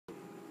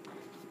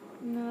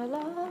La la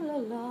la la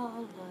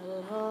la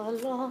la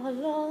la la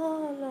la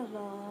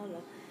la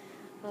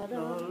La,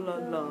 la,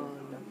 la.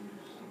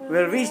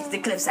 We'll reach the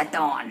cliffs at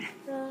dawn.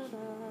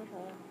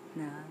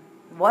 Nah.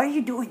 Why are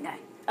you doing that?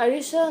 Are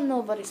you sure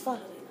nobody's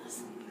following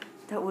us?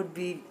 That would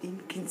be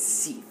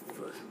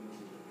inconceivable.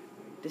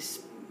 This.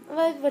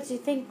 Why would you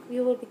think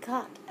you will be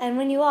caught? And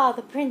when you are,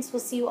 the prince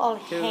will see you all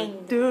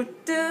hanged.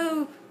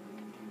 Of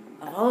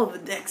all the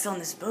decks on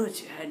this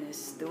boat, Your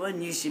Highness, the one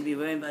you should be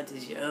worrying about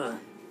is your own.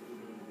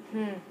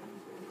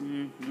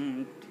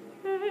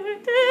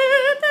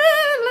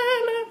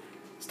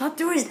 Stop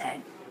doing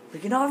that. We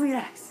can all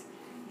relax.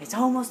 It's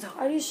almost over.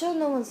 Are you sure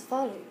no one's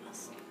following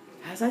us?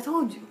 As I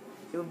told you,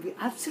 it would be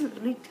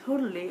absolutely,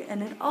 totally,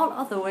 and in all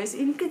other ways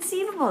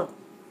inconceivable.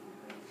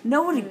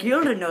 No one in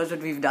Gilder knows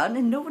what we've done,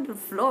 and no one in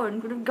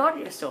Florin would have got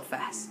here so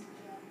fast.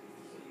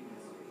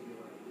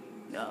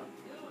 No.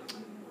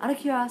 Out of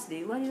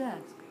curiosity, why do you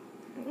ask?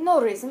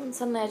 No reason.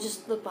 Suddenly I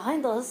just look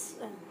behind us,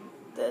 and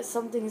there's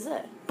something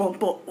there.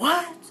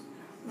 What?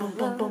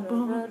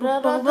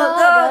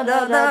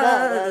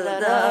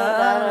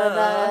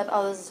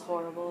 Oh, this is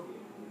horrible.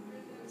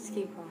 Just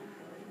keep going.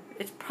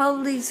 It's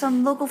probably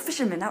some local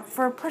fisherman out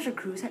for a pleasure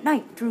cruise at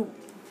night through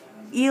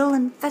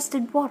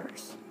eel-infested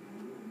waters.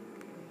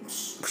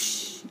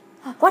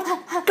 What?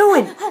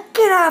 Doing?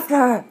 Get after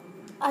her!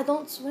 I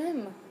don't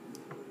swim.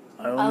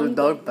 I own the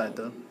dog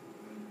paddle.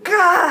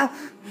 Gah!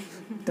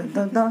 Dun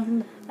dun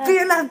dun. To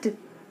your left!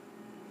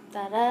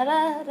 Da da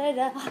da da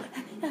da.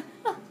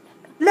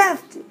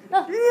 Left!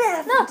 No.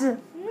 Left! No.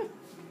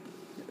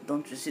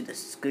 Don't you see the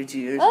screechy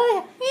ears? Oh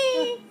yeah.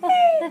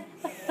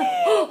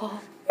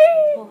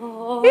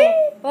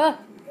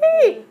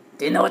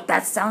 Do you know what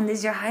that sound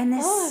is, Your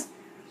Highness? Oh.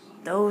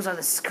 Those are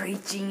the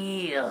screeching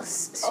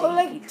eels. See? Oh,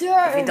 like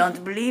dirt. If you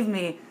don't believe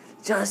me,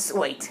 just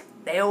wait.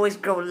 They always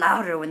grow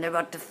louder when they're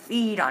about to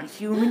feed on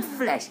human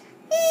flesh.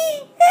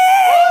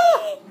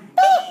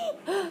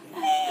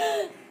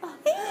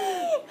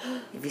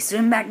 If you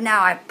swim back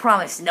now, I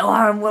promise no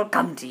harm will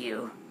come to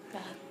you.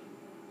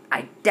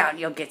 I doubt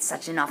you'll get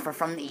such an offer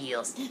from the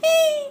eels.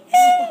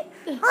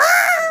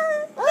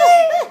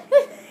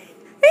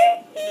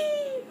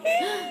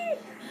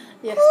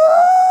 Yes.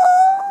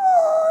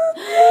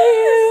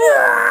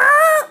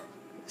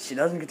 She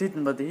doesn't get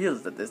eaten by the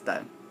eels at this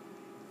time.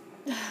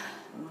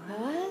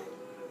 What?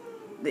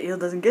 The eel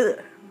doesn't get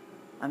her.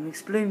 I'm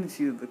explaining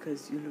to you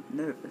because you look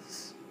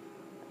nervous.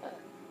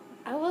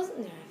 I wasn't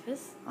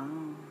nervous.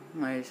 Oh,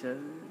 my sure.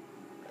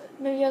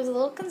 Maybe I was a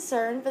little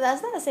concerned, but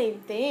that's not the same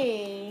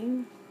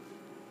thing.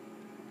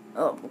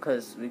 Oh,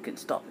 because we can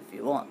stop if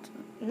you want.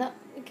 No,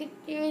 you could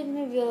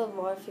maybe a little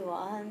more if you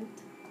want.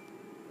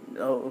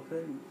 Oh,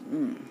 okay.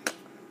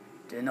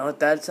 Do you know what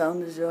that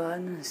sound is, Your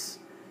Highness?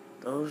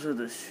 Those are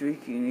the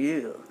shrieking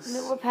eels.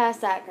 No, we're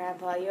past that,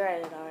 Grandpa. You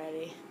read it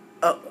already.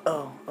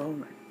 Oh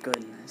my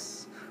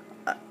goodness.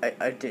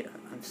 I did.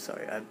 I'm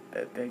sorry. I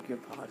beg your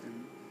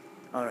pardon.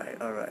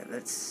 Alright,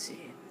 let's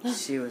see.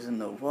 She was in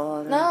the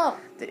water. No.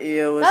 The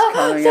eel was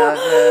coming at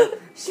her.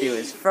 She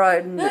was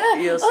frightened. The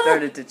eel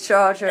started to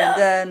charge her, and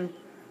then...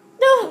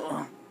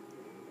 No!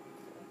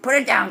 Put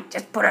her down.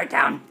 Just put her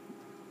down.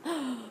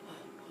 Oh,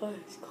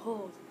 it's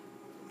cold.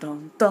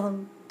 Dun,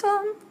 dun,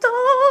 dun,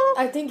 dun.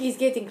 I think he's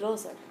getting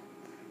closer.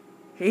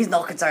 He's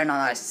no concern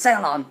on us.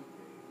 Sail on.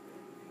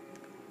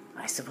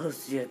 I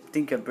suppose you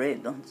think you're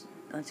brave, don't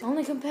you?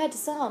 Only compared to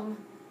some.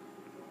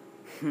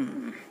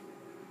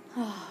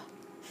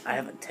 I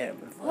have a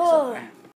terrible Whoa. voiceover.